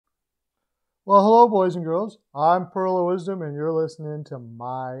Well, hello, boys and girls. I'm Pearl of Wisdom, and you're listening to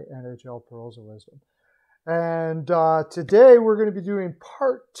my NHL Pearls of Wisdom. And today we're going to be doing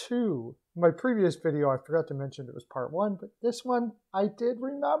part 2. In my previous video, I forgot to mention it was part 1, but this one I did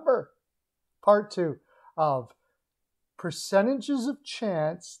remember. Part 2 of percentages of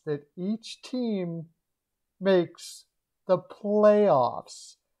chance that each team makes the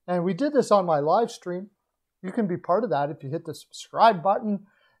playoffs. And we did this on my live stream. You can be part of that if you hit the subscribe button.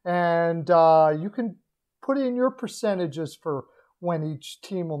 And you can put in your percentages for when each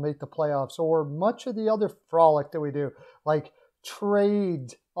team will make the playoffs, or much of the other frolic that we do, like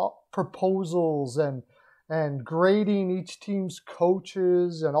trade proposals and grading each team's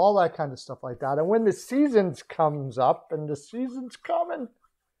coaches and all that kind of stuff like that. And when the season comes up, and the season's coming,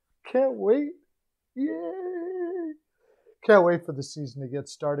 can't wait. Yay! Can't wait for the season to get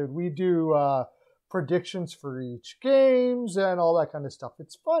started. We do predictions for each games and all that kind of stuff.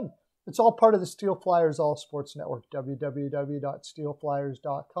 It's fun. It's all part of the Steel Flyers All Sports Network,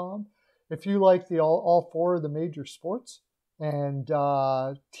 www.steelflyers.com. If you like all 4 of the major sports and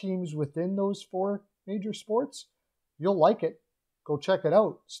teams within those 4 major sports, you'll like it. Go check it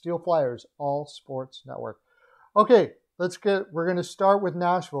out. Steel Flyers All Sports Network. Okay, we're going to start with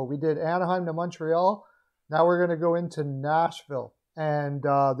Nashville. We did Anaheim to Montreal. Now we're going to go into Nashville and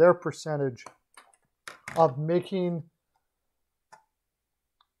their percentage of making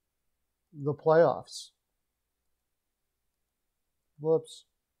the playoffs. Whoops.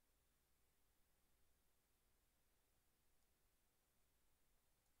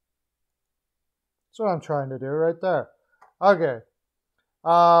 That's what I'm trying to do right there. Okay.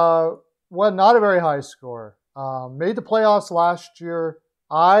 Well, not a very high score. Made the playoffs last year.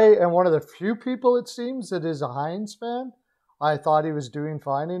 I am one of the few people, it seems, that is a Hines fan. I thought he was doing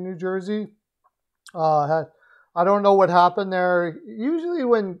fine in New Jersey. I don't know what happened there. Usually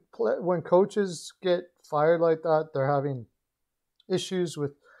when coaches get fired like that, they're having issues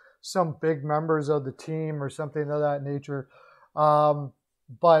with some big members of the team or something of that nature.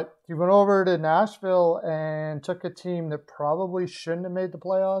 But he went over to Nashville and took a team that probably shouldn't have made the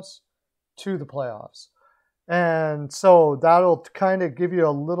playoffs to the playoffs. And so that'll kind of give you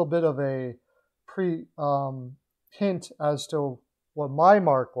a little bit of a hint as to what my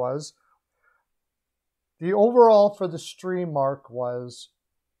mark was. The overall for the stream mark was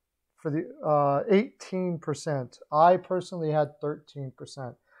for the 18%. I personally had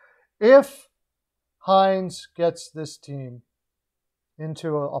 13%. If Hines gets this team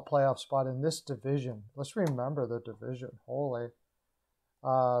into a playoff spot in this division, let's remember the division. Holy.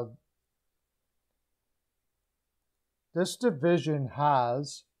 This division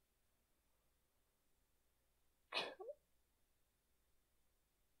has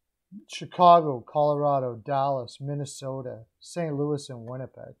Chicago, Colorado, Dallas, Minnesota, St. Louis, and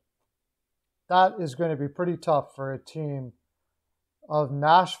Winnipeg. That is going to be pretty tough for a team of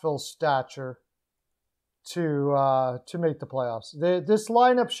Nashville's stature to make the playoffs. This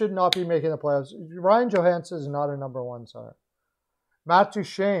lineup should not be making the playoffs. Ryan Johansson is not a number 1 center. Matt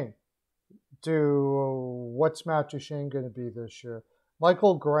Duchene. What's Matt Duchene going to be this year?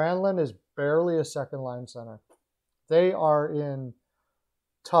 Michael Granlund is barely a second-line center. They are in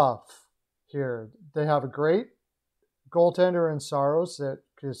tough here. They have a great goaltender in Saros that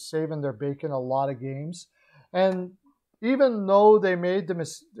is saving their bacon a lot of games. And even though they made the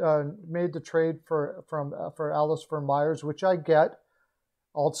trade for Ellis for Myers, which I get,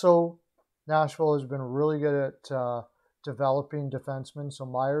 also Nashville has been really good at developing defensemen, so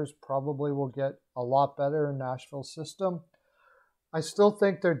Myers probably will get a lot better in Nashville's system. I still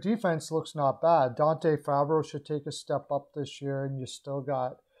think their defense looks not bad. Dante Fabro should take a step up this year, and you still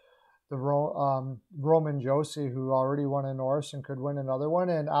got the Roman Josi, who already won a Norris and could win another one.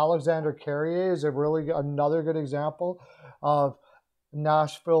 And Alexander Carrier is another good example of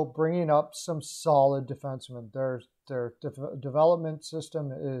Nashville bringing up some solid defensemen. Their development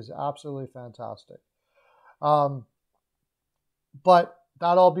system is absolutely fantastic. But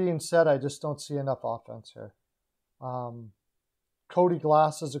that all being said, I just don't see enough offense here. Cody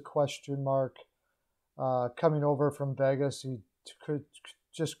Glass is a question mark. Coming over from Vegas, he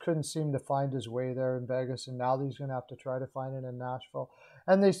couldn't seem to find his way there in Vegas, and now he's going to have to try to find it in Nashville.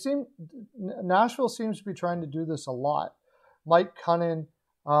 And Nashville seems to be trying to do this a lot. Mike Cunnin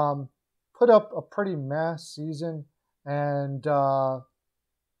put up a pretty mess season, and I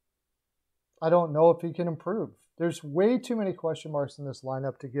don't know if he can improve. There's way too many question marks in this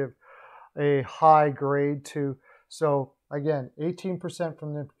lineup to give a high grade to. So again, 18%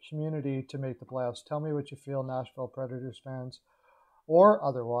 from the community to make the playoffs. Tell me what you feel, Nashville Predators fans, or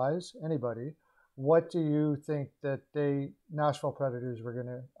otherwise, anybody. what do you think that Nashville Predators were going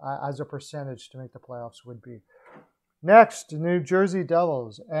to, as a percentage to make the playoffs would be? Next, New Jersey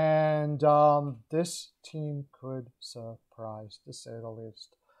Devils. And this team could surprise, to say the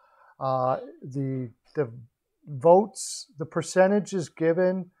least. The votes, the percentages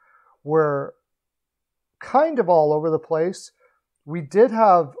given were kind of all over the place. We did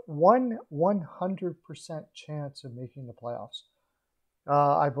have 100% chance of making the playoffs.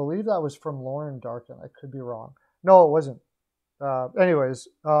 I believe that was from Lauren Darkin. I could be wrong. No, it wasn't. Anyways,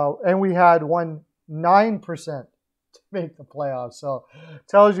 and we had 9% to make the playoffs. So it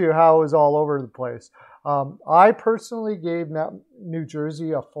tells you how it was all over the place. I personally gave New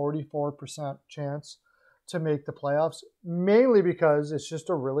Jersey a 44% chance to make the playoffs, mainly because it's just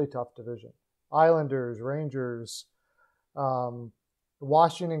a really tough division. Islanders, Rangers,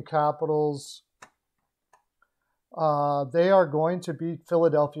 Washington Capitals. They are going to beat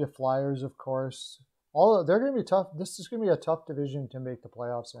Philadelphia Flyers, of course. They're going to be tough. This is going to be a tough division to make the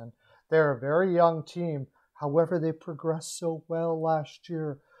playoffs in. They're a very young team. However, they progressed so well last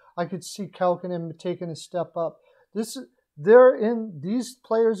year. I could see Kalkanen taking a step up. These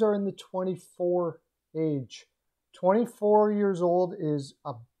players are in the 24 age. 24 years old is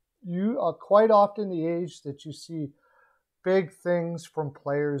quite often the age that you see big things from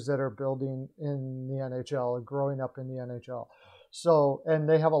players that are building in the NHL and growing up in the NHL. So, and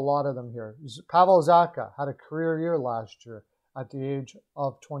they have a lot of them here. Pavel Zacha had a career year last year at the age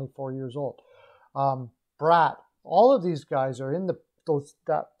of 24 years old. Bratt, all of these guys are in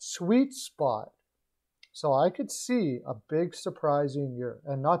that sweet spot. So I could see a big surprising year.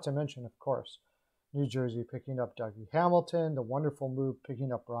 And not to mention, of course, New Jersey picking up Dougie Hamilton, the wonderful move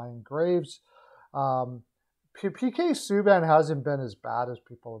picking up Ryan Graves. PK Subban hasn't been as bad as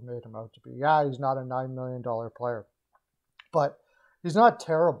people have made him out to be. Yeah, he's not a $9 million player, but he's not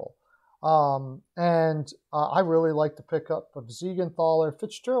terrible. I really like the pickup of Siegenthaler.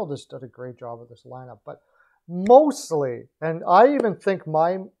 Fitzgerald has done a great job with this lineup, but mostly, and I even think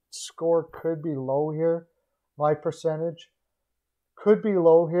my score could be low here, my percentage could be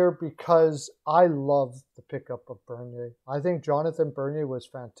low here because I love the pickup of Bernier. I think Jonathan Bernier was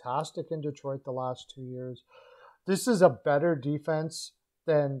fantastic in Detroit the last 2 years. This is a better defense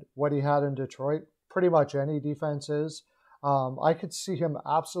than what he had in Detroit. Pretty much any defense is. I could see him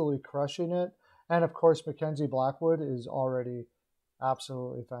absolutely crushing it. And of course, Mackenzie Blackwood is already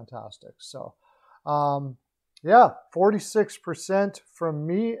absolutely fantastic. So, yeah, 46% from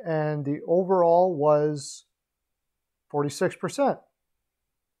me, and the overall was 46%.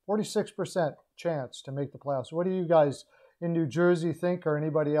 46% chance to make the playoffs. What do you guys in New Jersey think, or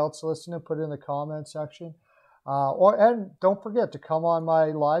anybody else listening? Put it in the comment section. And don't forget to come on my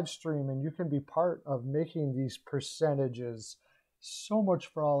live stream, and you can be part of making these percentages. So much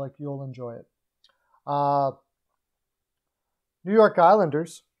frolic, you'll enjoy it. New York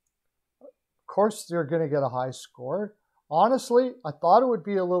Islanders, of course, they're going to get a high score. Honestly, I thought it would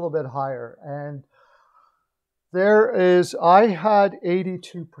be a little bit higher, and I had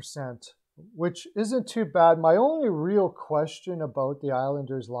 82%, which isn't too bad. My only real question about the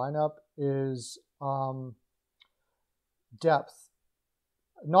Islanders lineup is depth.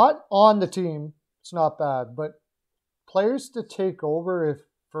 Not on the team, it's not bad, but players to take over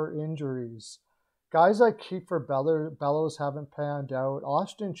for injuries. Guys like Kiefer Bellows haven't panned out.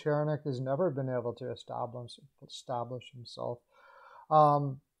 Austin Chernik has never been able to establish himself.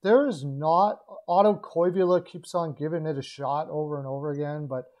 There is not, Otto Koivula keeps on giving it a shot over and over again,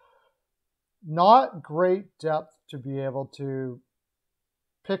 but not great depth to be able to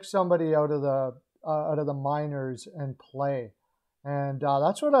pick somebody out of the minors and play. And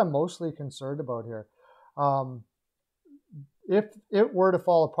that's what I'm mostly concerned about here. If it were to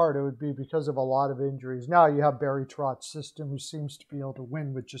fall apart, it would be because of a lot of injuries. Now you have Barry Trotz's system, who seems to be able to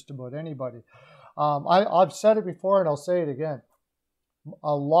win with just about anybody. I've said it before, and I'll say it again.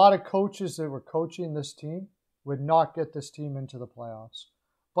 A lot of coaches that were coaching this team would not get this team into the playoffs.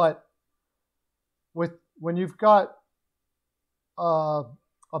 But when you've got a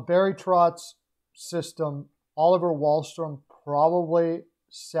Barry Trotz system, Oliver Wahlstrom probably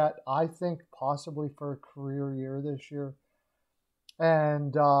set, I think, possibly for a career year this year.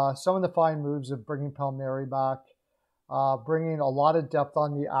 And some of the fine moves of bringing Palmieri back, bringing a lot of depth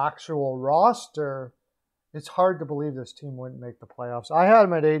on the actual roster, it's hard to believe this team wouldn't make the playoffs. I had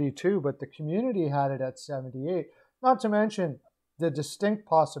them at 82, but the community had it at 78. Not to mention the distinct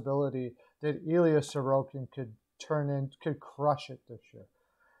possibility that Ilya Sorokin could crush it this year.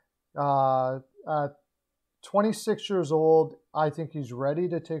 At 26 years old, I think he's ready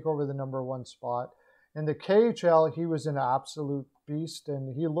to take over the number one spot. In the KHL, he was an absolute beast,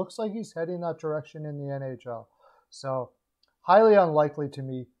 and he looks like he's heading that direction in the NHL. So highly unlikely to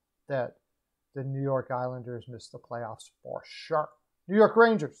me that the New York Islanders miss the playoffs for sure. New York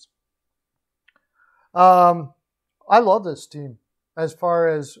Rangers. I love this team as far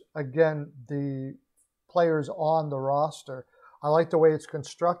as, again, the players on the roster. I like the way it's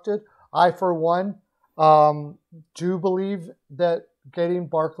constructed. I, for one, do believe that getting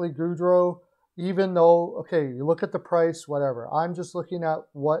Barclay Goodrow, even though, okay, you look at the price, whatever. I'm just looking at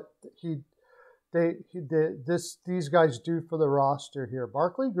what these guys do for the roster here.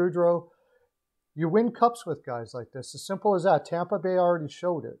 Barclay Goodrow, you win cups with guys like this. As simple as that. Tampa Bay already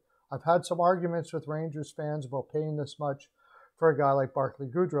showed it. I've had some arguments with Rangers fans about paying this much for a guy like Barclay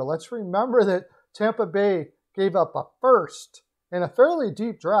Goodrow. Let's remember that Tampa Bay gave up a first in a fairly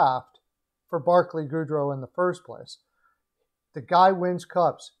deep draft for Barclay Goodrow in the first place. The guy wins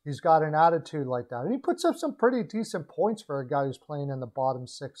cups. He's got an attitude like that. And he puts up some pretty decent points for a guy who's playing in the bottom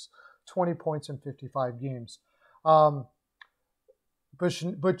six, 20 points in 55 games.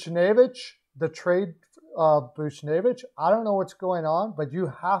 Buchnevich, the trade Buchnevich, I don't know what's going on, but you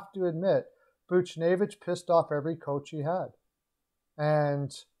have to admit, Buchnevich pissed off every coach he had.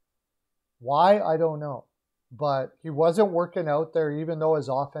 And why, I don't know. But he wasn't working out there, even though his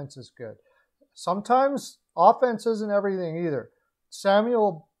offense is good. Sometimes offense isn't everything either.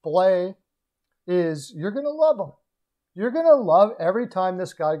 Samuel Blais you're going to love him. You're going to love every time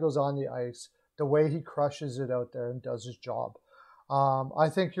this guy goes on the ice, the way he crushes it out there and does his job. I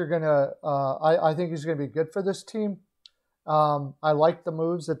think he's going to be good for this team. I like the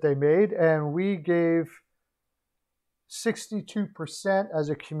moves that they made, and we gave 62% as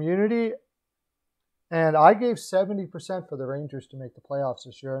a community, and I gave 70% for the Rangers to make the playoffs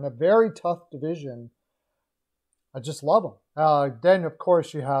this year in a very tough division. I just love them. Then, of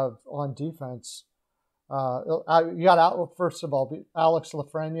course, you have on defense. You got, first of all, Alex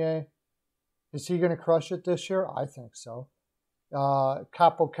Lafreniere. Is he going to crush it this year? I think so.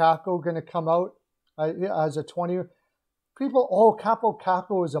 Capo Caco going to come out as a 20. People, Capo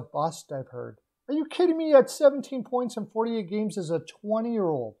Caco is a bust, I've heard. Are you kidding me? He had 17 points in 48 games as a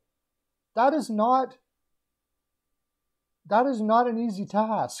 20-year-old. That is not an easy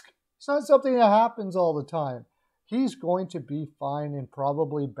task. It's not something that happens all the time. He's going to be fine and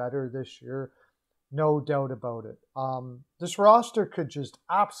probably better this year. No doubt about it. This roster could just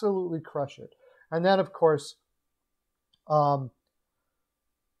absolutely crush it. And then, of course,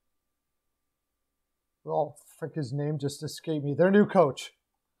 his name just escaped me. Their new coach.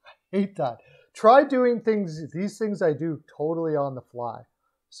 I hate that. Try doing these things I do totally on the fly.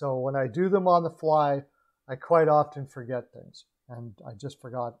 So when I do them on the fly, I quite often forget things. And I just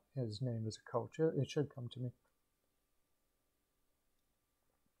forgot his name as a coach. It should come to me.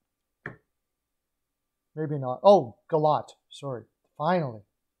 Maybe not. Oh, Galat. Sorry. Finally.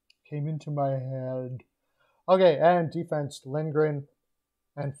 Came into my head. Okay, and defense, Lindgren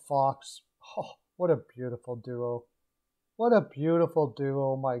and Fox. Oh, what a beautiful duo. What a beautiful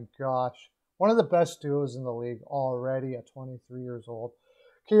duo, my gosh. One of the best duos in the league already at 23 years old.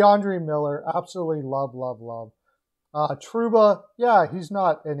 Keandre Miller, absolutely love. Trouba, yeah, he's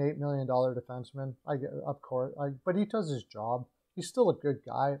not an $8 million defenseman, of course, but he does his job. He's still a good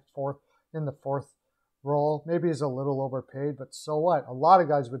guy in the fourth role. Maybe he's a little overpaid, but so what? A lot of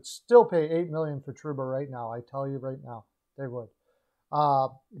guys would still pay $8 million for Trouba right now. I tell you right now, they would.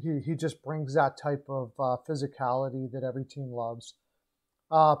 He just brings that type of physicality that every team loves.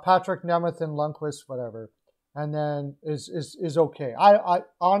 Patrick Nemeth and Lundqvist, whatever, and then is okay. I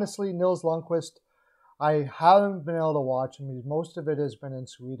honestly, Nils Lundqvist, I haven't been able to watch him. Most of it has been in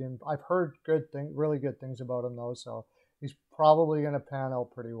Sweden. I've heard really good things about him though, so he's probably going to pan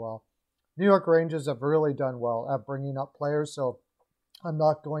out pretty well. New York Rangers have really done well at bringing up players, so I'm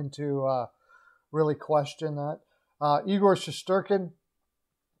not going to really question that. Igor Shesterkin,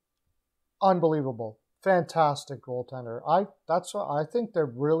 unbelievable. Fantastic goaltender. I think they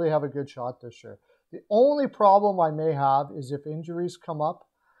really have a good shot this year. The only problem I may have is if injuries come up,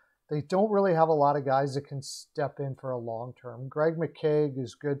 they don't really have a lot of guys that can step in for a long term. Greg McKegg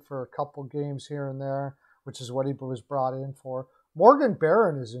is good for a couple games here and there, which is what he was brought in for. Morgan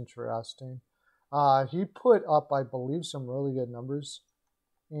Barron is interesting. He put up, I believe, some really good numbers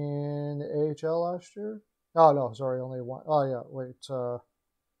in the AHL last year. Oh, no, sorry, only one. Oh, yeah, wait.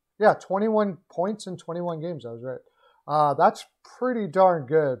 Yeah, 21 points in 21 games. I was right. That's pretty darn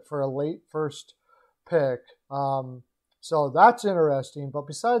good for a late first pick. So that's interesting. But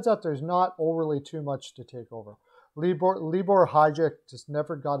besides that, there's not overly too much to take over. Libor Hajek just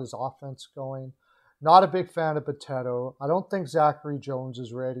never got his offense going. Not a big fan of Potato. I don't think Zachary Jones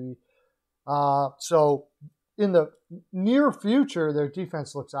is ready. So in the near future, their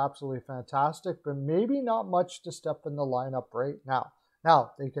defense looks absolutely fantastic, but maybe not much to step in the lineup right now.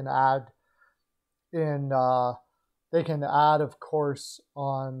 Now they can add in. They can add, of course,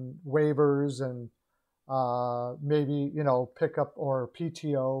 on waivers and maybe, pick up or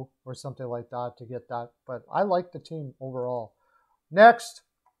PTO or something like that to get that. But I like the team overall. Next,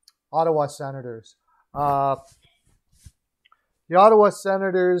 Ottawa Senators. The Ottawa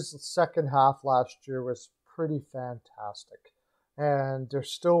Senators' second half last year was pretty fantastic. And they're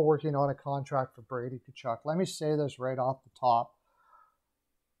still working on a contract for Brady Tkachuk. Let me say this right off the top.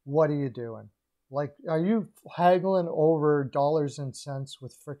 What are you doing? Like, are you haggling over dollars and cents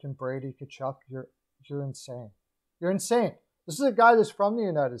with frickin' Brady Tkachuk? You're insane. You're insane. This is a guy that's from the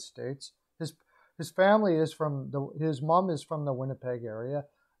United States. His family is his mom is from the Winnipeg area.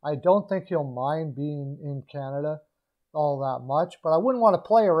 I don't think he'll mind being in Canada all that much, but I wouldn't want to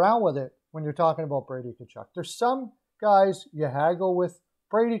play around with it when you're talking about Brady Tkachuk. There's some guys you haggle with.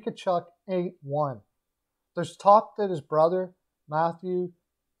 Brady Tkachuk ain't one. There's talk that his brother, Matthew,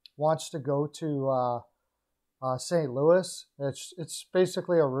 wants to go to St. Louis. It's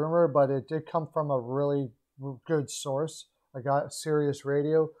basically a rumor, but it did come from a really good source. I got Sirius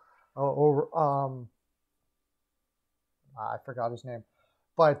Radio over. I forgot his name,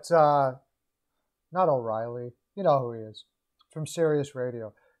 but not O'Reilly. You know who he is from Sirius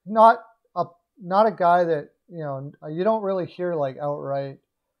Radio. Not a guy that you don't really hear like outright.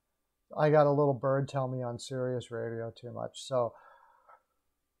 I got a little bird tell me on Sirius Radio too much, so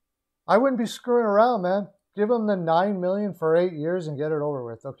I wouldn't be screwing around, man. Give him the $9 million for 8 years and get it over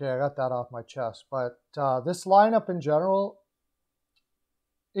with. Okay, I got that off my chest. But this lineup in general,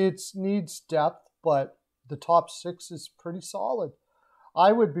 it needs depth, but the top six is pretty solid.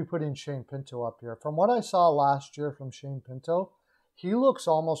 I would be putting Shane Pinto up here. From what I saw last year from Shane Pinto, he looks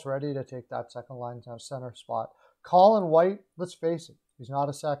almost ready to take that second line center spot. Colin White, let's face it, he's not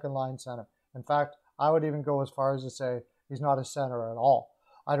a second line center. In fact, I would even go as far as to say he's not a center at all.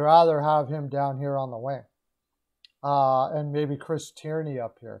 I'd rather have him down here on the wing. And maybe Chris Tierney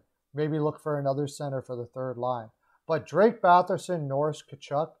up here. Maybe look for another center for the third line. But Drake Batherson, Norris,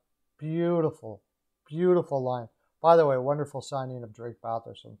 Tkachuk, beautiful, beautiful line. By the way, wonderful signing of Drake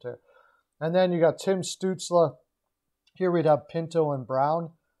Batherson too. And then you got Tim Stützle. Here we'd have Pinto and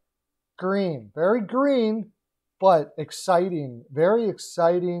Brown. Green, very green, but exciting, very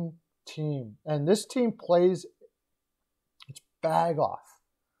exciting team. And this team plays its bag off.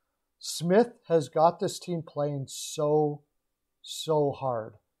 Smith has got this team playing so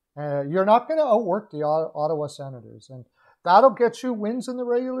hard. You're not going to outwork the Ottawa Senators. And that'll get you wins in the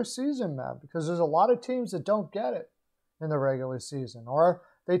regular season, man, because there's a lot of teams that don't get it in the regular season. Or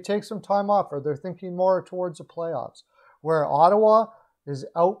they take some time off, or they're thinking more towards the playoffs, where Ottawa is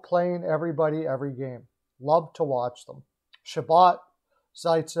outplaying everybody every game. Love to watch them. Shabbat,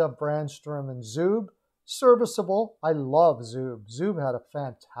 Zaitsev, Brandstrom, and Zub. Serviceable. I love Zub. Zub had a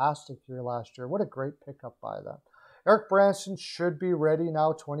fantastic year last year. What a great pickup by them. Eric Branson should be ready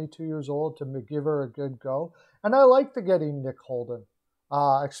now, 22 years old, to give her a good go. And I like the getting Nick Holden,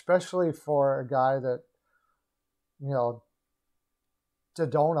 especially for a guy that,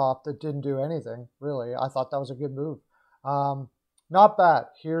 Dadonov, that didn't do anything, really. I thought that was a good move. Not bad.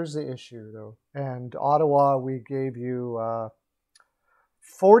 Here's the issue, though. And Ottawa, we gave you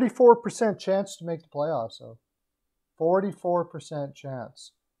 44% chance to make the playoffs, so 44%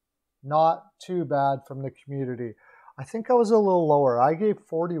 chance. Not too bad from the community. I think I was a little lower. I gave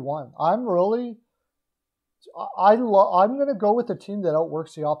 41. I'm going to go with a team that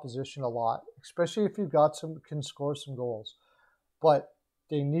outworks the opposition a lot, especially if you've got can score some goals. But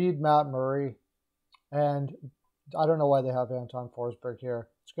they need Matt Murray, and I don't know why they have Anton Forsberg here.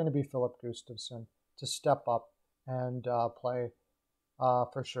 It's going to be Philip Gustafsson to step up and play.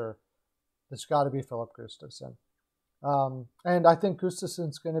 For sure. It's got to be Philip Gustafsson. And I think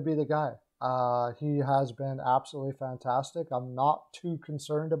Gustafsson's going to be the guy. He has been absolutely fantastic. I'm not too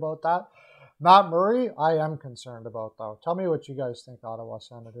concerned about that. Matt Murray, I am concerned about, though. Tell me what you guys think, Ottawa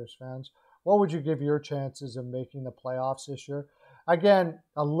Senators fans. What would you give your chances of making the playoffs this year? Again,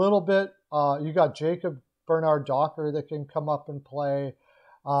 a little bit. You got Jacob Bernard Docker that can come up and play.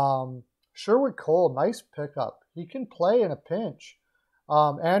 Sherwood Cole, nice pickup. He can play in a pinch.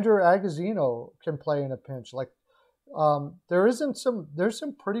 Andrew Agazzino can play in a pinch. There's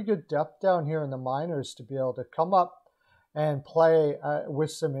some pretty good depth down here in the minors to be able to come up and play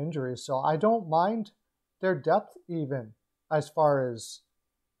with some injuries. So I don't mind their depth even as far as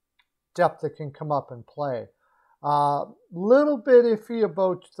depth that can come up and play. Little bit iffy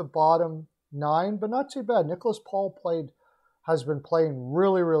about the bottom nine, but not too bad. Nicholas Paul played has been playing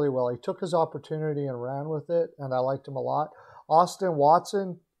really, really well. He took his opportunity and ran with it, and I liked him a lot. Austin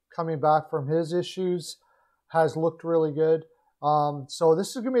Watson, coming back from his issues, has looked really good. So this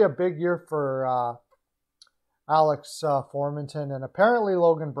is going to be a big year for Alex Formenton, and apparently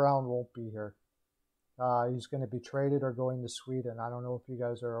Logan Brown won't be here. He's going to be traded or going to Sweden. I don't know if you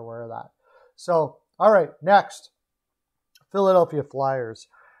guys are aware of that. So, all right, next, Philadelphia Flyers.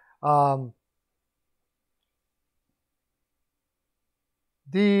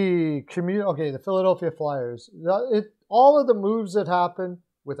 The Philadelphia Flyers. All of the moves that happened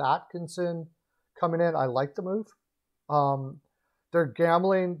with Atkinson coming in, I like the move. They're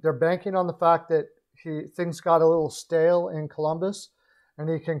gambling. They're banking on the fact that things got a little stale in Columbus, and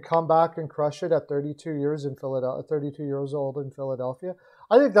he can come back and crush it at 32 years in Philadelphia. 32 years old in Philadelphia.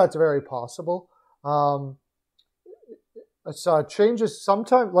 I think that's very possible. So changes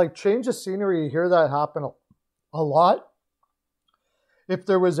sometimes, like change of scenery. You hear that happen a lot. If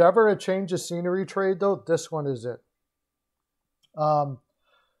there was ever a change of scenery trade, though, this one is it. I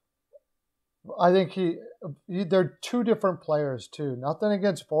think they're two different players too. Nothing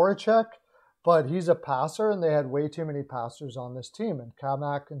against Voracek, but he's a passer, and they had way too many passers on this team. And Cam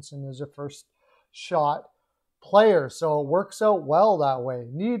Atkinson is a first shot player, so it works out well that way.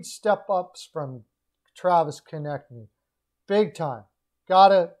 Needs step ups from Travis Konechny, big time.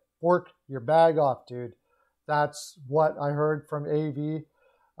 Gotta work your bag off, dude. That's what I heard from AV,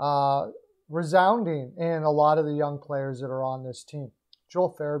 resounding in a lot of the young players that are on this team.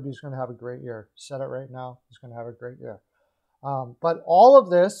 Joel Farabee's going to have a great year. Said it right now. He's going to have a great year. But all of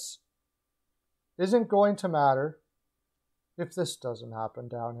this isn't going to matter if this doesn't happen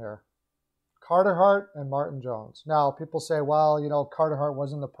down here. Carter Hart and Martin Jones. Now, people say, well, you know, Carter Hart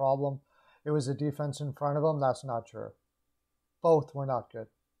wasn't the problem. It was the defense in front of him. That's not true. Both were not good.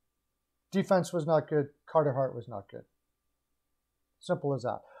 Defense was not good. Carter Hart was not good. Simple as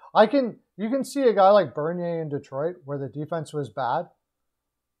that. You can see a guy like Bernier in Detroit where the defense was bad.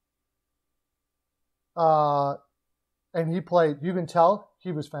 And he played, you can tell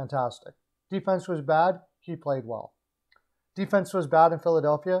he was fantastic. Defense was bad, he played well. Defense was bad in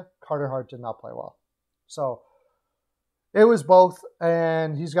Philadelphia, Carter Hart did not play well. So it was both,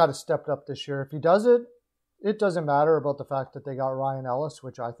 and he's got to step up this year. If he does it, it doesn't matter about the fact that they got Ryan Ellis,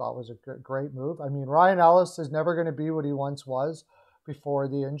 which I thought was a great move. I mean, Ryan Ellis is never going to be what he once was before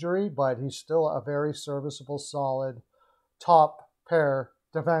the injury, but he's still a very serviceable, solid, top pair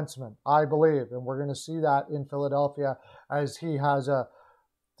defenseman, I believe. And we're going to see that in Philadelphia as he has the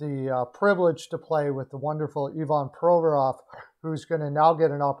privilege to play with the wonderful Ivan Provorov, who's going to now get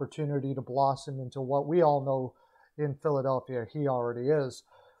an opportunity to blossom into what we all know in Philadelphia he already is.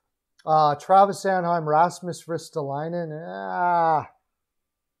 Travis Sanheim, Rasmus Ristolainen,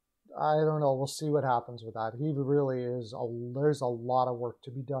 I don't know. We'll see what happens with that. He really is, there's a lot of work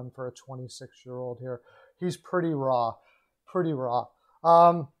to be done for a 26-year-old here. He's pretty raw.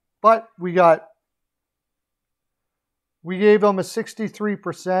 But we gave them a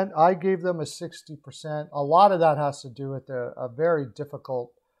 63%. I gave them a 60%. A lot of that has to do with a very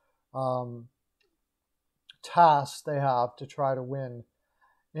difficult task they have to try to win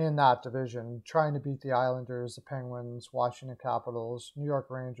in that division, trying to beat the Islanders, the Penguins, Washington Capitals, New York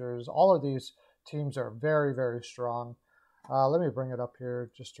Rangers. All of these teams are very, very strong. Let me bring it up here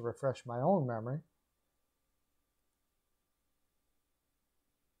just to refresh my own memory.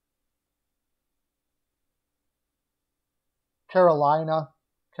 Carolina,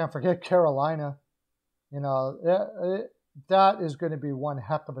 can't forget Carolina. You know, that is going to be one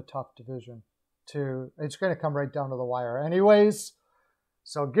heck of a tough division. It's going to come right down to the wire anyways.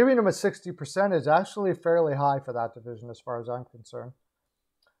 So giving them a 60% is actually fairly high for that division as far as I'm concerned.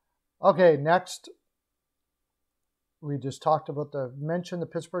 Okay, next. We just talked about mentioned the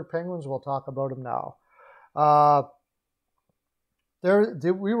Pittsburgh Penguins. We'll talk about them now.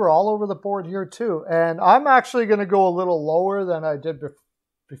 We were all over the board here too. And I'm actually going to go a little lower than I did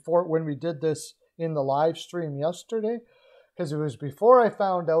before when we did this in the live stream yesterday. Because it was before I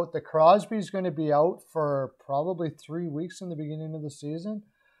found out that Crosby's going to be out for probably 3 weeks in the beginning of the season.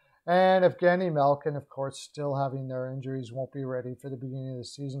 And Evgeny Malkin, of course, still having their injuries, won't be ready for the beginning of the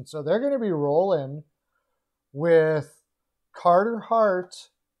season. So they're going to be rolling with Carter Hart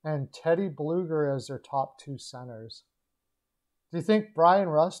and Teddy Bluger as their top two centers. Do you think Brian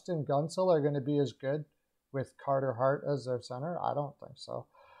Rust and Gunsel are going to be as good with Carter Hart as their center? I don't think so.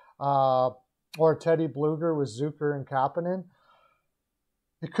 Or Teddy Bluger with Zucker and Kapanen.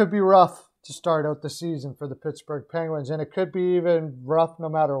 It could be rough to start out the season for the Pittsburgh Penguins, and it could be even rough no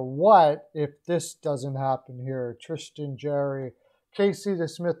matter what if this doesn't happen here. Tristan Jarry, Casey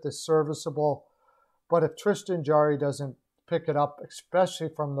DeSmith is serviceable, but if Tristan Jarry doesn't pick it up, especially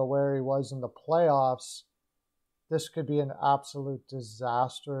from where he was in the playoffs, this could be an absolute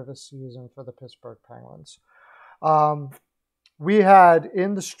disaster of a season for the Pittsburgh Penguins. We had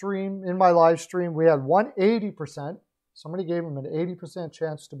in my live stream, we had 180%. Somebody gave him an 80%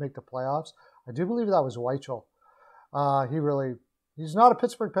 chance to make the playoffs. I do believe that was Weichel. He's not a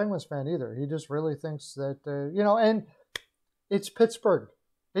Pittsburgh Penguins fan either. He just really thinks that, and it's Pittsburgh.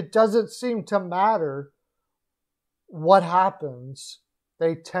 It doesn't seem to matter what happens.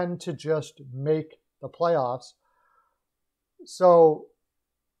 They tend to just make the playoffs. So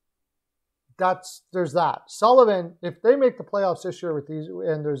there's that. Sullivan, if they make the playoffs this year with these,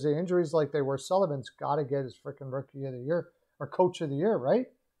 and there's the injuries like they were, Sullivan's got to get his freaking Rookie of the Year or Coach of the Year, right?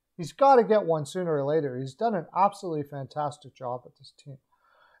 He's got to get one sooner or later. He's done an absolutely fantastic job with this team.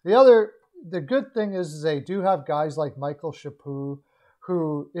 The good thing is they do have guys like Michael Chaput,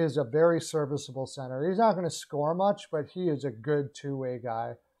 who is a very serviceable center. He's not going to score much, but he is a good two-way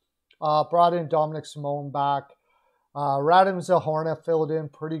guy. Brought in Dominic Simone back. Radim Zahorna filled in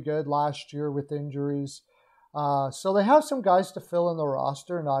pretty good last year with injuries. So they have some guys to fill in the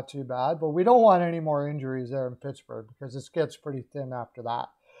roster, not too bad. But we don't want any more injuries there in Pittsburgh because it gets pretty thin after that.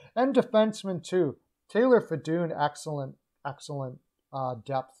 And defensemen too. Taylor Fadoon, excellent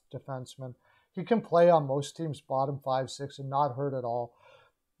depth defenseman. He can play on most teams' bottom 5, 6 and not hurt at all.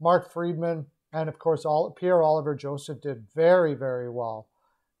 Mark Friedman and, of course, Pierre-Olivier Joseph did very, very well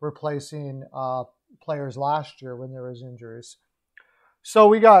replacing players last year when there was injuries. So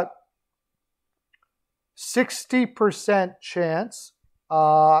we got 60% chance.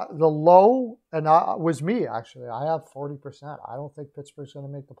 The low was me, actually. I have 40%. I don't think Pittsburgh's going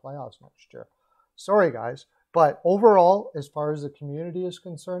to make the playoffs next year. Sorry, guys. But overall, as far as the community is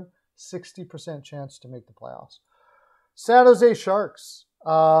concerned, 60% chance to make the playoffs. San Jose Sharks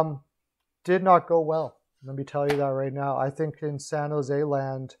did not go well. Let me tell you that right now. I think in San Jose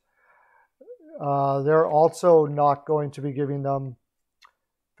land, they're also not going to be giving them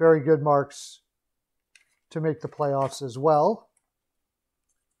very good marks to make the playoffs as well.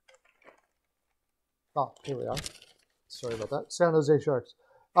 Oh, here we are. Sorry about that. San Jose Sharks.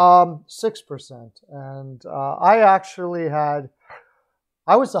 6%. And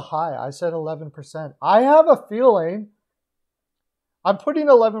I was the high. I said 11%. I have a feeling I'm putting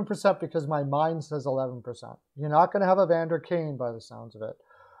 11% because my mind says 11%. You're not going to have a Vander Kane by the sounds of it.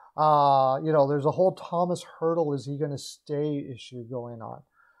 There's a whole Thomas Hertl, is he going to stay issue going on.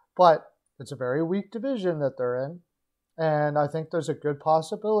 But it's a very weak division that they're in. And I think there's a good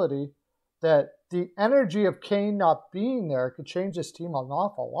possibility that the energy of Kane not being there could change this team an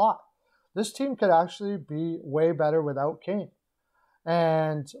awful lot. This team could actually be way better without Kane.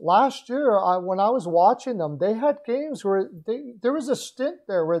 And last year, when I was watching them, they had games where there was a stint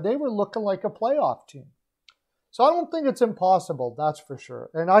there where they were looking like a playoff team. So I don't think it's impossible, that's for sure.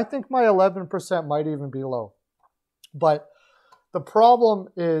 And I think my 11% might even be low. But the problem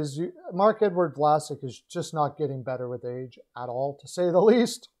is Marc-Edouard Vlasic is just not getting better with age at all, to say the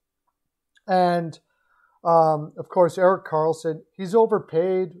least. And, of course, Erik Karlsson, he's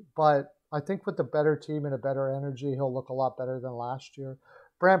overpaid, but I think with a better team and a better energy, he'll look a lot better than last year.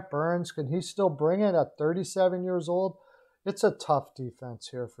 Brent Burns, can he still bring it at 37 years old? It's a tough defense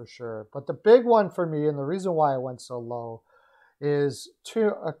here for sure. But the big one for me, and the reason why I went so low, is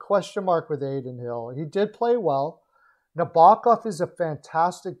a question mark with Adin Hill. He did play well. Nabokov is a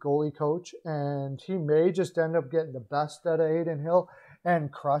fantastic goalie coach, and he may just end up getting the best out of Adin Hill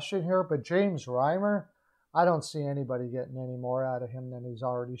and crushing here. But James Reimer, I don't see anybody getting any more out of him than he's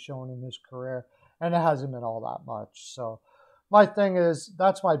already shown in his career. And it hasn't been all that much. So my thing is,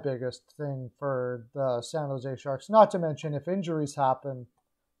 that's my biggest thing for the San Jose Sharks. Not to mention, if injuries happen,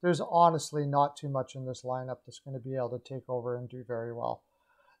 there's honestly not too much in this lineup that's going to be able to take over and do very well.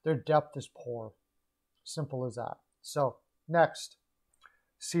 Their depth is poor. Simple as that. So next,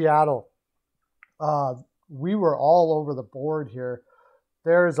 Seattle. We were all over the board here.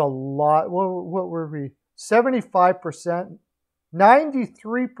 There's a lot. What were we? 75%,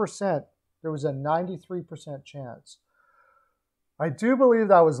 93%. There was a 93% chance. I do believe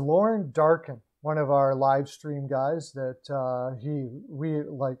that was Lauren Darkin, one of our live stream guys. That of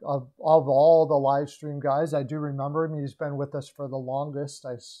all the live stream guys, I do remember him. He's been with us for the longest,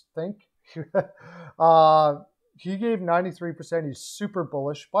 I think. He gave 93%. He's super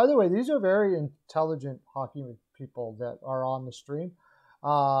bullish. By the way, these are very intelligent hockey people that are on the stream.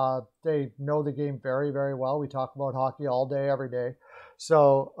 They know the game very, very well. We talk about hockey all day, every day.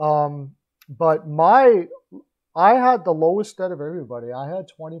 So, but I had the lowest out of everybody. I had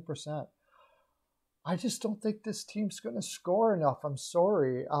 20%. I just don't think this team's going to score enough. I'm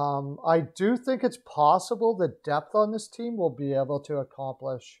sorry. I do think it's possible the depth on this team will be able to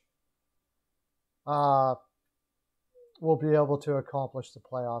accomplish the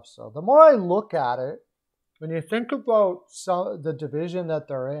playoffs. So the more I look at it, when you think about the division that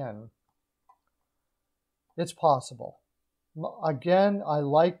they're in, it's possible. Again, I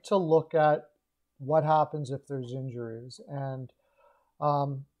like to look at what happens if there's injuries. And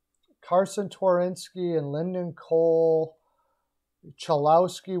Carson Twarynski and Lyndon Cole,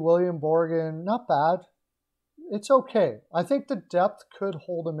 Chalowski, William Borgen, not bad. It's okay. I think the depth could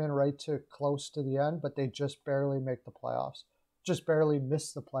hold them in right to close to the end, but they just barely make the playoffs. Just barely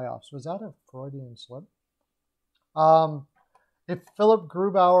miss the playoffs. Was that a Freudian slip? If Philip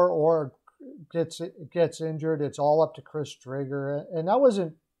Grubauer or gets injured, it's all up to Chris Drager. And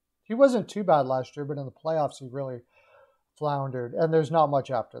he wasn't too bad last year, but in the playoffs he really floundered. And there's not much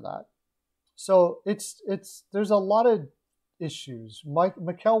after that. So there's a lot of issues.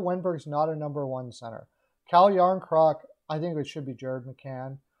 Mikkel Wenberg's not a number one center. Cal Yarncroc, I think it should be Jared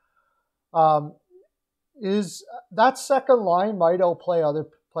McCann. That second line might outplay other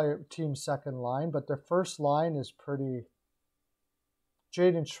team's second line, but their first line is pretty.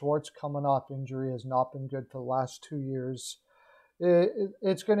 Jaden Schwartz, coming off injury, has not been good for the last 2 years.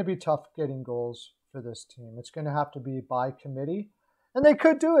 It's going to be tough getting goals for this team. It's going to have to be by committee, and they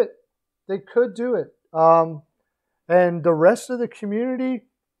could do it. They could do it. And the rest of the community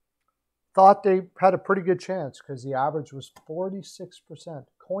thought they had a pretty good chance because the average was 46%,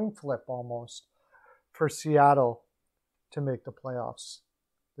 coin flip almost, for Seattle to make the playoffs.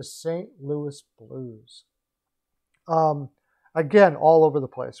 The St. Louis Blues. Again, all over the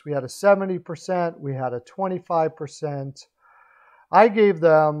place. We had a 70%. We had a 25%. I gave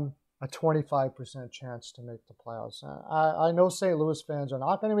them a 25% chance to make the playoffs. I know St. Louis fans are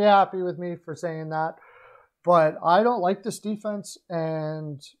not going to be happy with me for saying that, but I don't like this defense,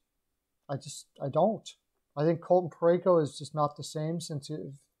 and I don't. I think Colton Parayko is just not the same since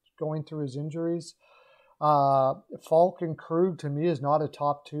going through his injuries. Falk and Krug, to me, is not a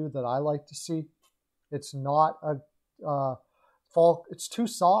top two that I like to see. It's not a Falk. It's too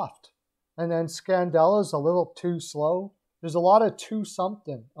soft. And then Scandella's a little too slow. There's a lot of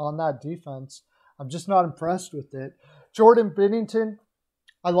something on that defense. I'm just not impressed with it. Jordan Binnington,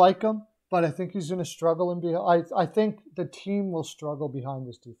 I like him, but I think he's going to struggle. I think the team will struggle behind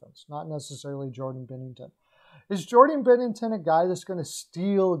this defense, not necessarily Jordan Binnington. Is Jordan Binnington a guy that's going to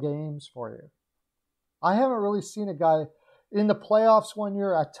steal games for you? I haven't really seen a guy in the playoffs one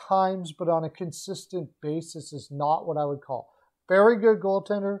year at times, but on a consistent basis is not what I would call. Very good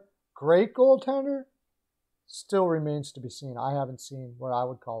goaltender, great goaltender, still remains to be seen. I haven't seen what I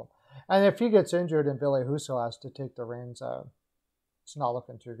would call him. And if he gets injured and Ville Husso has to take the reins out, it's not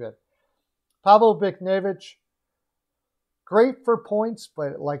looking too good. Pavel Buchnevich, great for points,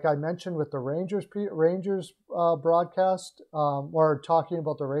 but like I mentioned with the Rangers broadcast, or talking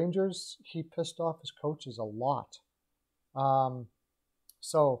about the Rangers, he pissed off his coaches a lot.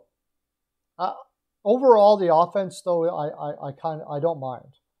 Overall, the offense, though, I don't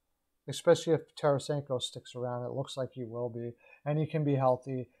mind, especially if Tarasenko sticks around. It looks like he will be, and he can be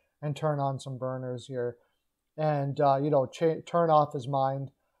healthy and turn on some burners here, and turn off his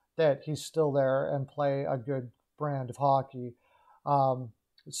mind that he's still there and play a good brand of hockey.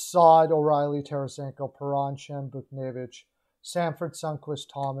 Saad, O'Reilly, Tarasenko, Perron, Shen, Buchnevich, Sanford, Sundqvist,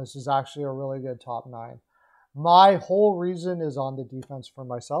 Thomas is actually a really good top nine. My whole reason is on the defense for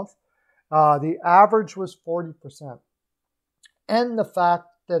myself. The average was 40%. And the fact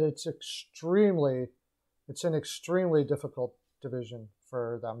that it's an extremely difficult division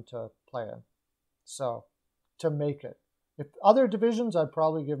for them to play in. So, to make it. If other divisions, I'd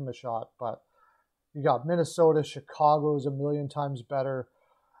probably give them a shot, but you got Minnesota, Chicago is a million times better.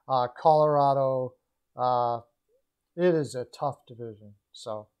 Colorado, it is a tough division.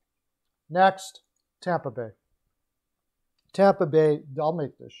 So, next, Tampa Bay. Tampa Bay, I'll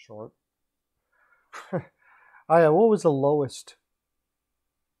make this short. What was the lowest?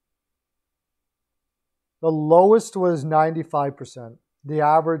 The lowest was 95%. The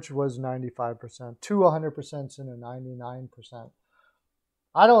average was 95%. 100% and a 99%.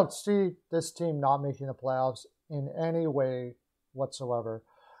 I don't see this team not making the playoffs in any way whatsoever.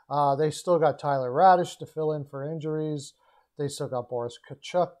 They still got Tyler Radish to fill in for injuries. They still got Boris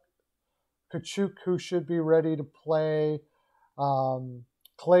Kachuk, who should be ready to play.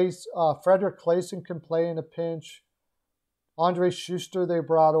 Frederick Claesson can play in a pinch. Andre Schuster they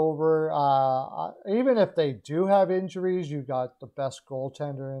brought over. Even if they do have injuries, you got the best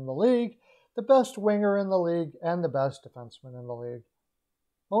goaltender in the league, the best winger in the league, and the best defenseman in the league.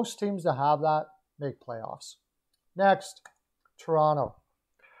 Most teams that have that make playoffs. Next, Toronto.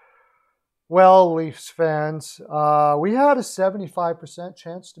 Well, Leafs fans, we had a 75%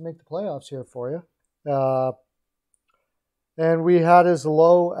 chance to make the playoffs here for you. And we had as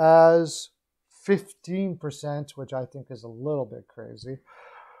low as 15%, which I think is a little bit crazy.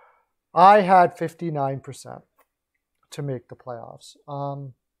 I had 59% to make the playoffs.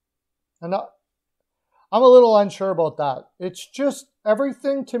 And I'm a little unsure about that. It's just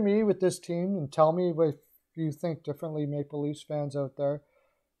everything to me with this team, and tell me if you think differently, Maple Leafs fans out there,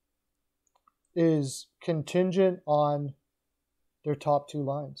 is contingent on their top two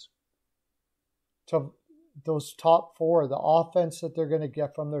lines. So those top four, the offense that they're going to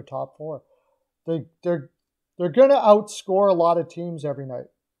get from their top four, they're going to outscore a lot of teams every night.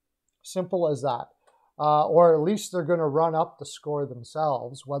 Simple as that. Or at least they're going to run up the score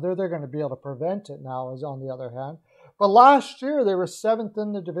themselves. Whether they're going to be able to prevent it now is on the other hand. But last year they were 7th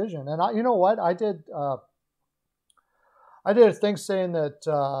in the division, and you know what? I did a thing saying that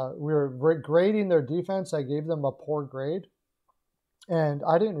we were grading their defense. I gave them a poor grade, and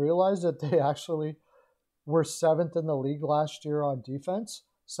I didn't realize that they actually were 7th in the league last year on defense.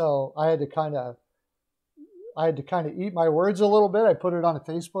 So I had to kind of eat my words a little bit. I put it on a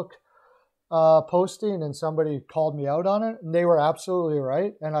Facebook posting, and somebody called me out on it, and they were absolutely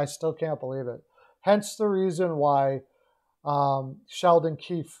right, and I still can't believe it. Hence the reason why Sheldon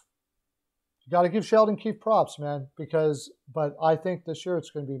Keefe, you got to give Sheldon Keefe props, man, but I think this year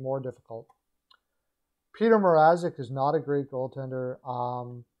it's going to be more difficult. Peter Mrazek is not a great goaltender.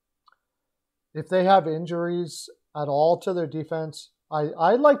 If they have injuries at all to their defense,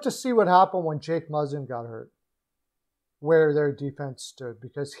 I'd like to see what happened when Jake Muzzin got hurt, where their defense stood,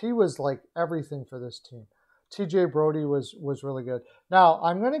 because he was like everything for this team. TJ Brody was really good. Now,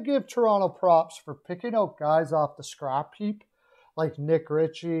 I'm going to give Toronto props for picking out guys off the scrap heap, like Nick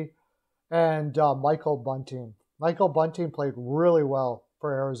Ritchie and Michael Bunting. Michael Bunting played really well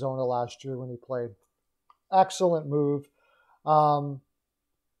for Arizona last year when he played. Excellent move.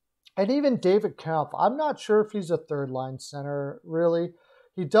 And even David Kemp, I'm not sure if he's a third-line center, really.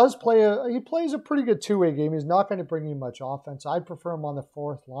 He does he plays a pretty good two-way game. He's not going to bring you much offense. I prefer him on the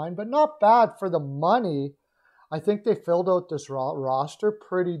fourth line, but not bad for the money. I think they filled out this roster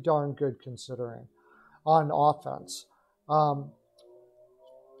pretty darn good considering on offense.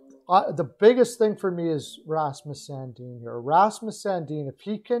 The biggest thing for me is Rasmus Sandin here. Rasmus Sandin, if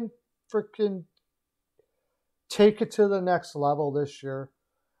he can freaking take it to the next level this year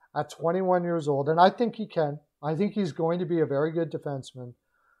at 21 years old, and I think he can. I think he's going to be a very good defenseman.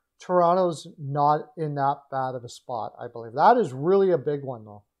 Toronto's not in that bad of a spot, I believe. That is really a big one,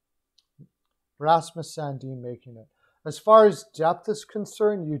 though. Rasmus Sandin making it. As far as depth is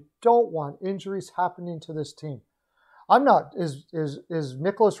concerned, you don't want injuries happening to this team. I'm not. Is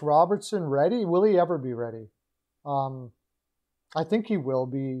Nicholas Robertson ready? Will he ever be ready? I think he will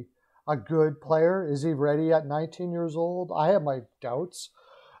be a good player. Is he ready at 19 years old? I have my doubts.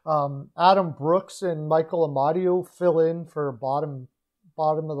 Adam Brooks and Michael Amadio fill in for bottom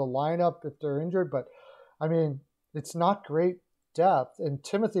of the lineup if they're injured, but I mean, it's not great depth. And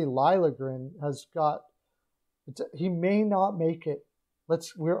Timothy Liljegren he may not make it.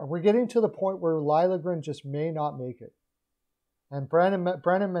 We're getting to the point where Liljegren just may not make it. And Brandon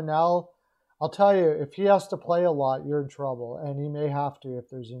Manel, I'll tell you, if he has to play a lot, you're in trouble, and he may have to if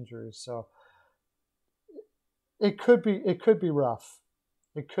there's injuries. So it could be rough.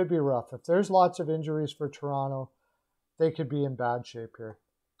 It could be rough. If there's lots of injuries for Toronto, they could be in bad shape here.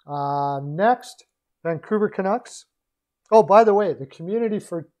 Next, Vancouver Canucks. Oh, by the way, the community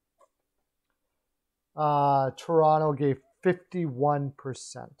for Toronto gave 51%.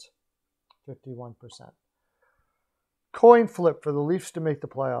 51%. Coin flip for the Leafs to make the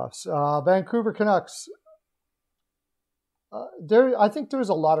playoffs. Vancouver Canucks. I think there's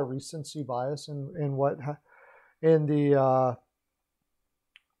a lot of recency bias in the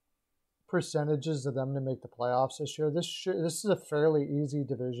percentages of them to make the playoffs this year. This is a fairly easy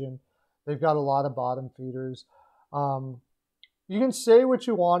division. They've got a lot of bottom feeders. You can say what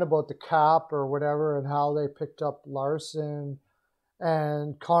you want about the cap or whatever and how they picked up Larson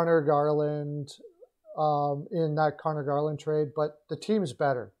and Connor Garland in that Connor Garland trade, but the team's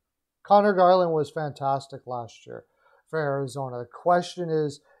better. Connor Garland was fantastic last year for Arizona. The question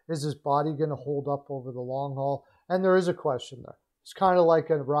is his body going to hold up over the long haul? And there is a question there. It's kind of like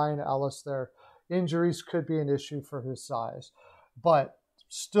a Ryan Ellis there. Injuries could be an issue for his size, but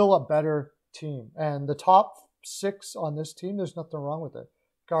still a better team. And the top 6 on this team, there's nothing wrong with it.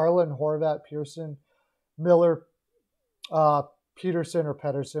 Garland, Horvat, Pearson, Miller, Peterson or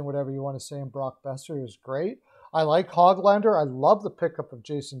Pedersen, whatever you want to say, and Brock Besser is great. I like Hoglander. I love the pickup of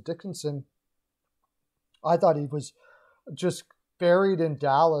Jason Dickinson. I thought he was just buried in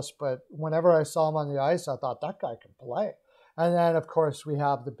Dallas, but whenever I saw him on the ice, I thought that guy can play. And then, of course, we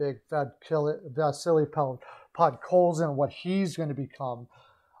have the big Vasily Podkolzin and what he's going to become.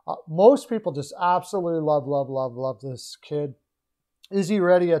 Most people just absolutely love this kid. Is he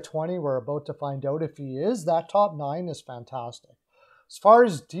ready at 20? We're about to find out. If he is, that top 9 is fantastic. As far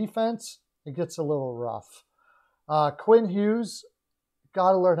as defense, it gets a little rough. Quinn Hughes,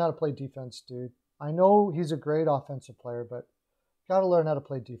 got to learn how to play defense, dude. I know he's a great offensive player, but got to learn how to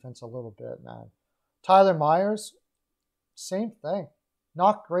play defense a little bit, man. Tyler Myers, same thing.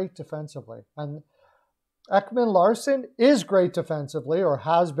 Not great defensively. And Ekman Larson is great defensively, or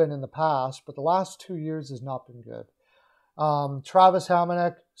has been in the past, but the last 2 years has not been good. Travis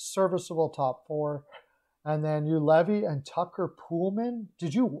Hamonic, serviceable top 4. And then Levy and Tucker Poolman.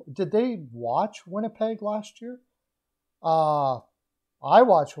 Did they watch Winnipeg last year? I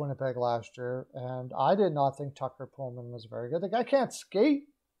watched Winnipeg last year, and I did not think Tucker Poolman was very good. The guy can't skate.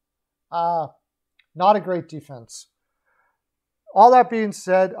 Not a great defense. All that being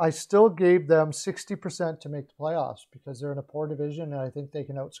said, I still gave them 60% to make the playoffs because they're in a poor division, and I think they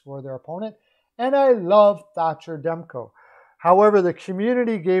can outscore their opponent. And I love Thatcher Demko. However, the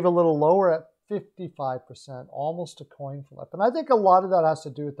community gave a little lower at 55%, almost a coin flip. And I think a lot of that has to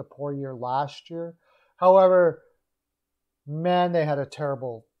do with the poor year last year. However, man, they had a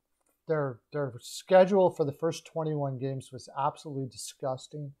terrible, their schedule for the first 21 games was absolutely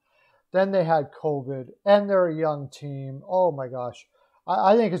disgusting. Then they had COVID, and they're a young team. Oh my gosh.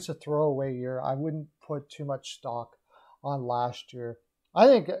 I think it's a throwaway year. I wouldn't put too much stock on last year. I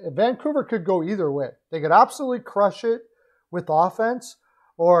think Vancouver could go either way. They could absolutely crush it with offense,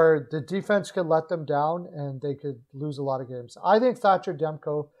 or the defense could let them down and they could lose a lot of games. I think Thatcher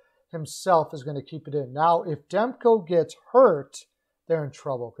Demko himself is going to keep it in. Now, if Demko gets hurt, they're in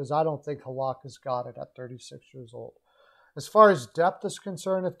trouble because I don't think Halak has got it at 36 years old. As far as depth is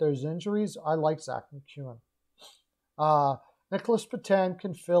concerned, if there's injuries, I like Zach McEwen. Nicholas Patan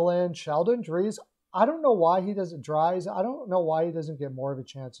can fill in. Sheldon Dries, I don't know why he doesn't get more of a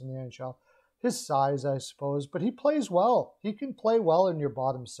chance in the NHL. His size, I suppose, but he plays well. He can play well in your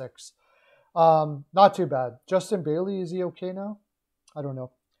bottom 6. Not too bad. Justin Bailey, is he okay now? I don't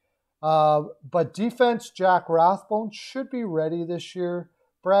know. But defense, Jack Rathbone should be ready this year.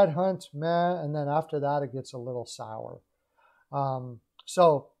 Brad Hunt, meh, and then after that it gets a little sour.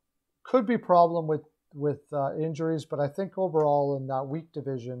 So could be problem with injuries, but I think overall in that weak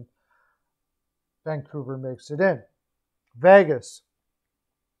division, Vancouver makes it in. Vegas.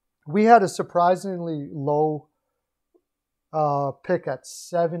 We had a surprisingly low pick at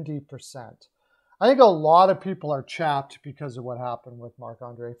 70%. I think a lot of people are chapped because of what happened with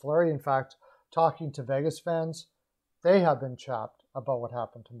Marc-Andre Fleury. In fact, talking to Vegas fans, they have been chapped about what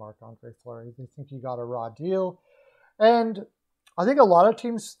happened to Marc-Andre Fleury. They think he got a raw deal. And I think a lot of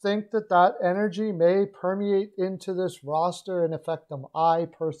teams think that energy may permeate into this roster and affect them. I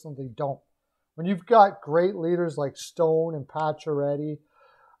personally don't. When you've got great leaders like Stone and Pacioretty,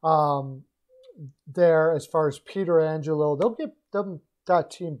 there, as far as Peter Angelo, they'll get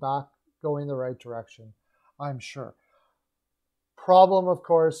that team back going the right direction, I'm sure. Problem, of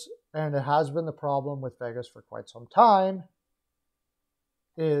course, and it has been the problem with Vegas for quite some time,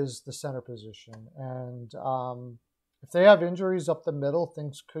 is the center position. And if they have injuries up the middle,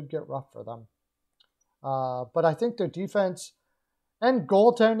 things could get rough for them. But I think their defense and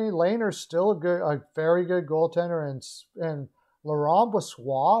goaltending, Lehner's still a very good goaltender, and Laurent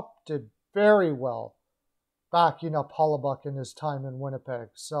Brossoit did very well backing up Hollaback in his time in Winnipeg.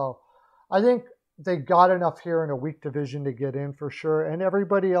 So I think they got enough here in a weak division to get in for sure, and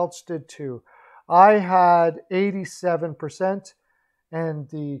everybody else did too. I had 87%, and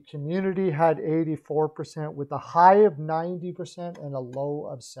the community had 84%, with a high of 90% and a low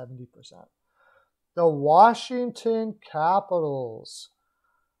of 70%. The Washington Capitals.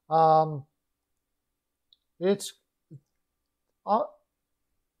 I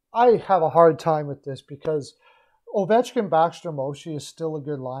have a hard time with this because Ovechkin, Backstrom, Oshie is still a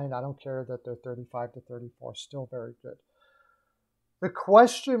good line. I don't care that they're 35 to 34, still very good. The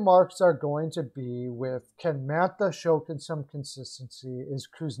question marks are going to be with, can Mantha show some consistency? Is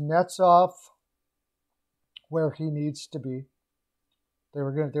Kuznetsov where he needs to be? They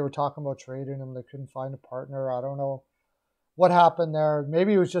were talking about trading him. They couldn't find a partner. I don't know what happened there.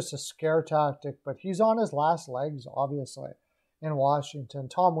 Maybe it was just a scare tactic, but he's on his last legs, obviously, in Washington.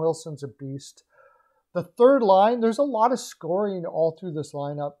 Tom Wilson's a beast. The third line, there's a lot of scoring all through this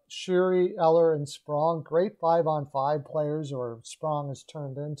lineup. Sheary, Eller, and Sprong, great 5-on-5 players, or Sprong has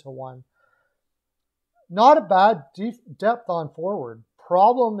turned into one. Not a bad depth on forward.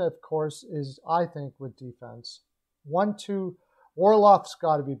 problem, of course, is, I think, with defense. 1-2, Orlov's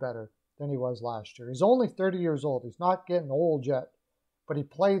got to be better than he was last year. He's only 30 years old. He's not getting old yet, but he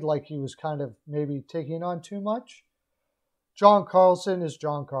played like he was kind of maybe taking on too much. John Carlson is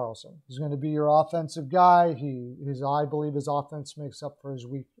John Carlson. He's going to be your offensive guy. I believe his offense makes up for his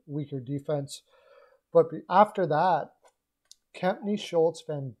weaker defense. But after that, Kempney, Schultz,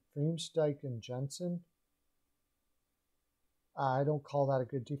 Van Riemsdyk, and Jensen, I don't call that a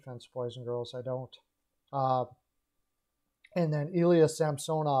good defense, boys and girls. I don't. And then Ilya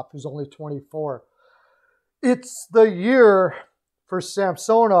Samsonov, who's only 24. It's the year for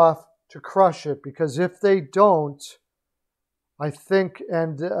Samsonov to crush it, because if they don't, I think,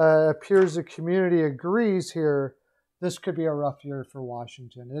 and appears the community agrees here, this could be a rough year for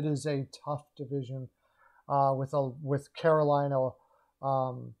Washington. It is a tough division with Carolina,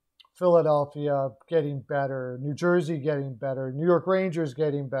 Philadelphia getting better, New Jersey getting better, New York Rangers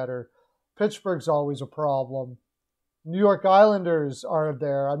getting better. Pittsburgh's always a problem. New York Islanders are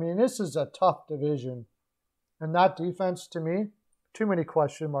there. I mean, this is a tough division. And that defense, to me, too many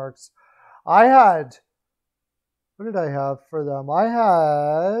question marks. What did I have for them? I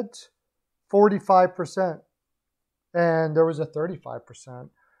had 45%, and there was a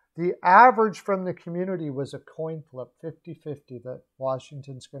 35%. The average from the community was a coin flip, 50-50, that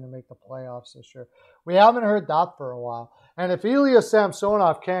Washington's going to make the playoffs this year. We haven't heard that for a while. And if Ilya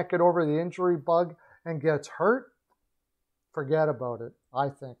Samsonov can't get over the injury bug and gets hurt, forget about it. I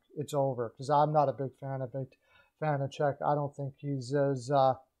think it's over, because I'm not a big fan of Vanacek. I don't think he's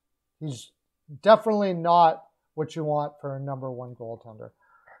definitely not what you want for a number one goaltender.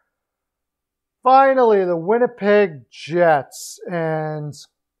 Finally, the Winnipeg Jets, and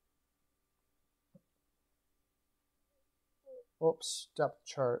depth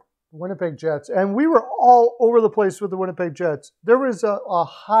chart. Winnipeg Jets, and we were all over the place with the Winnipeg Jets. There was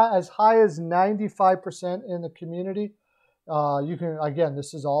as high as 95% in the community. You can, again,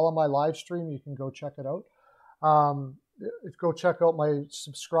 this is all on my live stream. You can go check it out. Go check out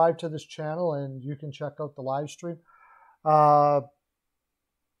subscribe to this channel, and you can check out the live stream.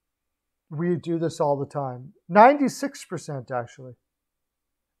 We do this all the time. 96% actually.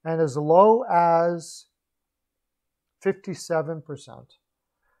 And as low as 57%.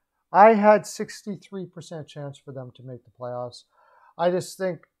 I had 63% chance for them to make the playoffs. I just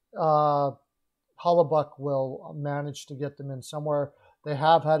think Hellebuyck will manage to get them in somewhere. They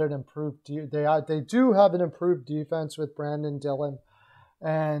have had an improved. They do have an improved defense with Brandon Dillon,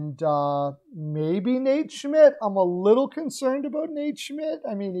 and maybe Nate Schmidt. I'm a little concerned about Nate Schmidt.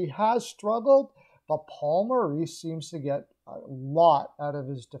 I mean, he has struggled, but Paul Maurice seems to get a lot out of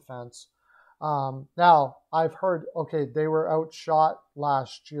his defense. Now I've heard, okay, they were outshot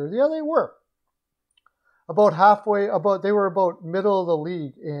last year. Yeah, they were about halfway. They were about middle of the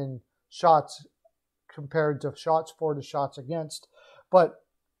league in shots compared to shots for to shots against. But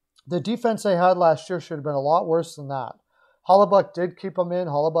the defense they had last year should have been a lot worse than that. Hellebuyck did keep them in.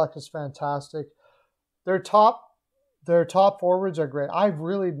 Hellebuyck is fantastic. Their top forwards are great. I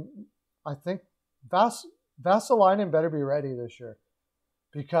think Vasilinen better be ready this year,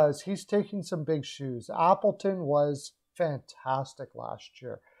 because he's taking some big shoes. Appleton was fantastic last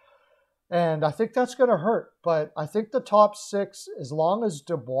year, and I think that's going to hurt. But I think the top six, as long as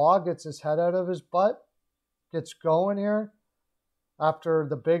Dubois gets his head out of his butt, gets going here, after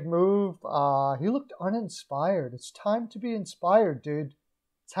the big move, he looked uninspired. It's time to be inspired, dude.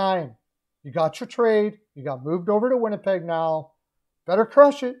 Time. You got your trade. You got moved over to Winnipeg now. Better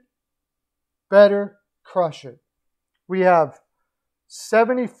crush it. Better crush it. We have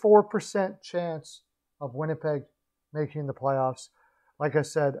 74% chance of Winnipeg making the playoffs. Like I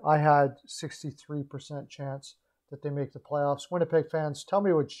said, I had 63% chance that they make the playoffs. Winnipeg fans, tell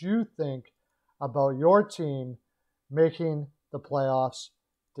me what you think about your team making the playoffs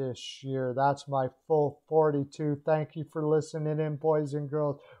this year. That's my full 42. Thank you for listening in, boys and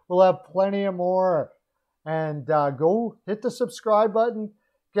girls. We'll have plenty of more. And go hit the subscribe button.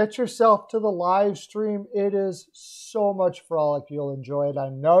 Get yourself to the live stream. It is so much frolic. You'll enjoy it. I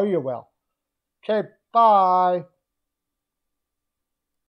know you will. Okay, bye.